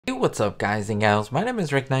Hey, what's up guys and gals, my name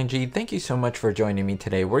is Rick9G. Thank you so much for joining me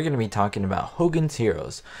today. We're going to be talking about Hogan's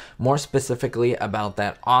Heroes, more specifically about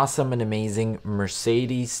that awesome and amazing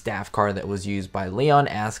Mercedes staff car that was used by Leon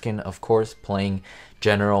Askin, of course, playing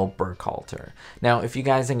General Burkhalter. Now, if you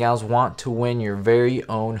guys and gals want to win your very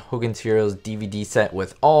own Hogan's Heroes DVD set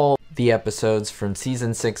with all the episodes from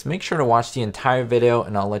season 6, make sure to watch the entire video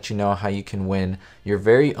and I'll let you know how you can win your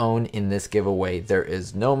very own in this giveaway. There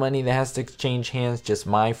is no money that has to exchange hands, just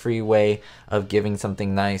my free way of giving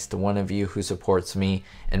something nice to one of you who supports me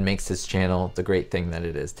and makes this channel the great thing that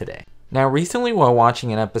it is today. Now, recently while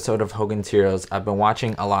watching an episode of Hogan's Heroes, I've been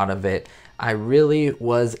watching a lot of it, I really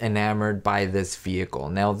was enamored by this vehicle.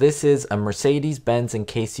 Now, this is a Mercedes-Benz, in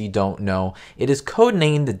case you don't know. It is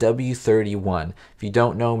codenamed the W31. If you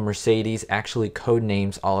don't know, Mercedes actually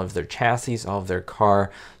codenames all of their chassis, all of their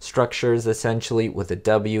car structures, essentially with a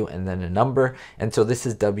W and then a number. And so this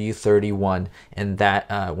is W31, and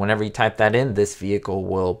that whenever you type that in, this vehicle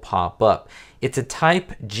will pop up. It's a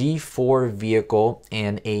Type G4 vehicle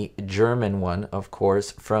and a German one, of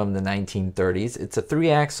course, from the 1930s. It's a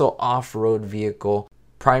 3-axle off-road vehicle,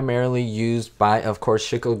 primarily used by, of course,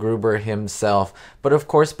 Schicklgruber himself, but of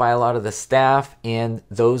course by a lot of the staff and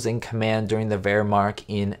those in command during the Wehrmacht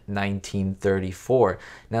in 1934.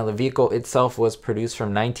 Now, the vehicle itself was produced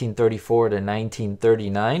from 1934 to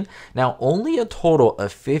 1939. Now, only a total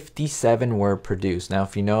of 57 were produced. Now,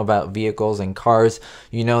 if you know about vehicles and cars,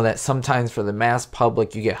 you know that sometimes for the mass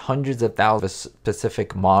public, you get hundreds of thousands of a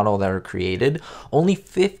specific model that are created. Only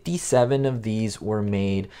 57 of these were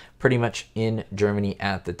made pretty much in Germany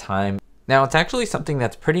at the time. Now, it's actually something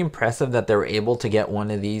that's pretty impressive that they were able to get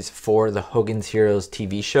one of these for the Hogan's Heroes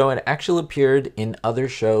TV show. It actually appeared in other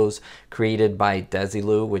shows created by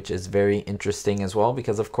Desilu, which is very interesting as well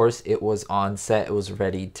because, of course, it was on set, it was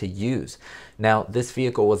ready to use. Now, this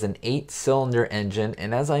vehicle was an 8-cylinder engine,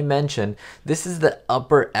 and as I mentioned, this is the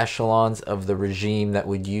upper echelons of the regime that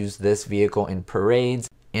would use this vehicle in parades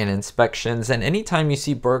and inspections. And anytime you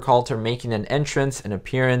see Burkhalter making an entrance, an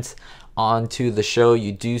appearance onto the show,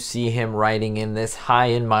 you do see him riding in this high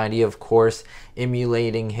and mighty, of course,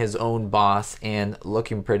 emulating his own boss and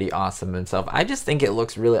looking pretty awesome himself. I just think it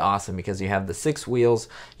looks really awesome because you have the 6 wheels,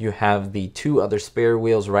 you have the 2 other spare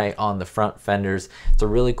wheels right on the front fenders. It's a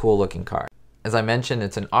really cool looking car. As I mentioned,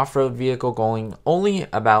 it's an off-road vehicle going only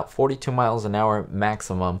about 42 miles an hour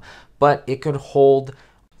maximum, but it could hold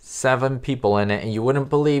 7 people in it, and you wouldn't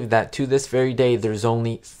believe that to this very day there's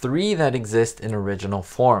only 3 that exist in original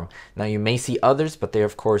form. Now, you may see others, but they're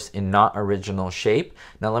of course in not original shape.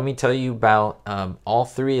 Now, let me tell you about all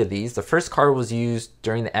 3 of these. The first car was used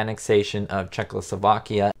during the annexation of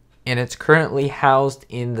Czechoslovakia, and it's currently housed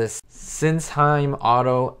in the Sinsheim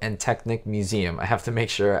Auto and Technik Museum. I have to make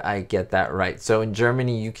sure I get that right. So in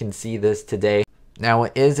Germany, you can see this today. Now,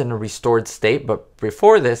 it is in a restored state, but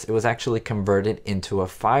before this, it was actually converted into a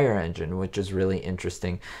fire engine, which is really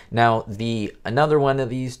interesting. Now, another one of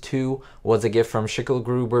these 2 was a gift from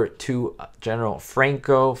Schicklgruber to General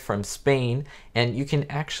Franco from Spain, and you can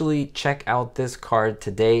actually check out this card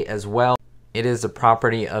today as well. It is a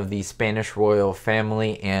property of the Spanish royal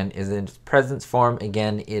family and is in its present form.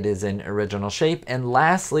 Again, it is in original shape. And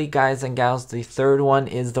lastly, guys and gals, the third one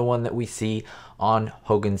is the one that we see on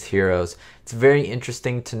Hogan's Heroes. It's very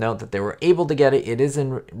interesting to note that they were able to get it. It is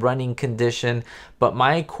in running condition, but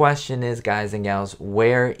my question is, guys and gals,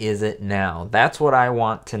 where is it now? That's what I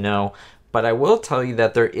want to know. But I will tell you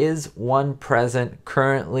that there is one present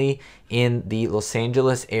currently in the Los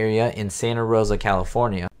Angeles area in Santa Rosa,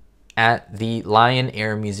 California, at the Lion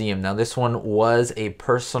Air Museum. Now, this one was a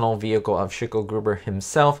personal vehicle of Schicklgruber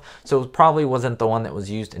himself, so it probably wasn't the one that was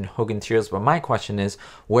used in Hogan's Heroes, but my question is,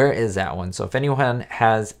 where is that one? So if anyone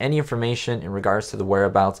has any information in regards to the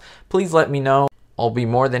whereabouts, please let me know. I'll be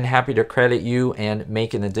more than happy to credit you and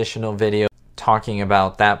make an additional video talking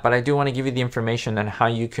about that. But I do want to give you the information on how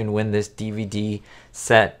you can win this DVD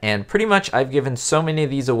set, and pretty much I've given so many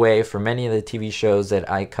of these away for many of the TV shows that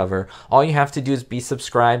I cover. All you have to do is be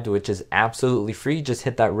subscribed, which is absolutely free. Just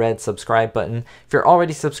hit that red subscribe button. If you're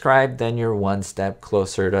already subscribed, then you're one step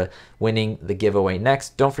closer to winning the giveaway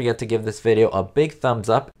next. Don't forget to give this video a big thumbs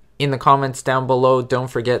up. In the comments down below,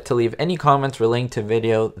 don't forget to leave any comments relating to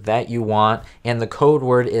video that you want, and the code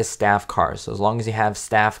word is staff car. So as long as you have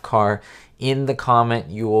staff car in the comment,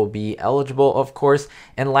 you will be eligible, of course.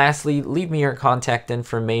 And lastly, leave me your contact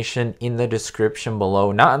information in the description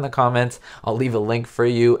below, not in the comments. I'll leave a link for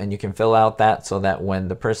you and you can fill out that so that when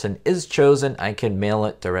the person is chosen, I can mail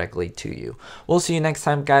it directly to you. We'll see you next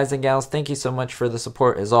time, guys and gals. Thank you so much for the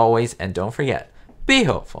support as always, and don't forget, be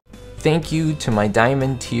hopeful. Thank you to my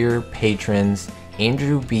Diamond tier patrons,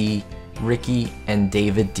 Andrew B, Ricky, and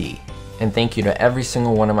David D. And thank you to every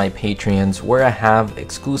single one of my Patreons where I have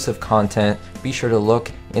exclusive content. Be sure to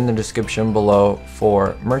look in the description below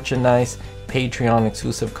for merchandise, Patreon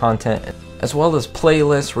exclusive content, as well as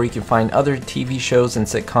playlists where you can find other TV shows and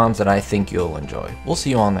sitcoms that I think you'll enjoy. We'll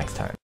see you all next time.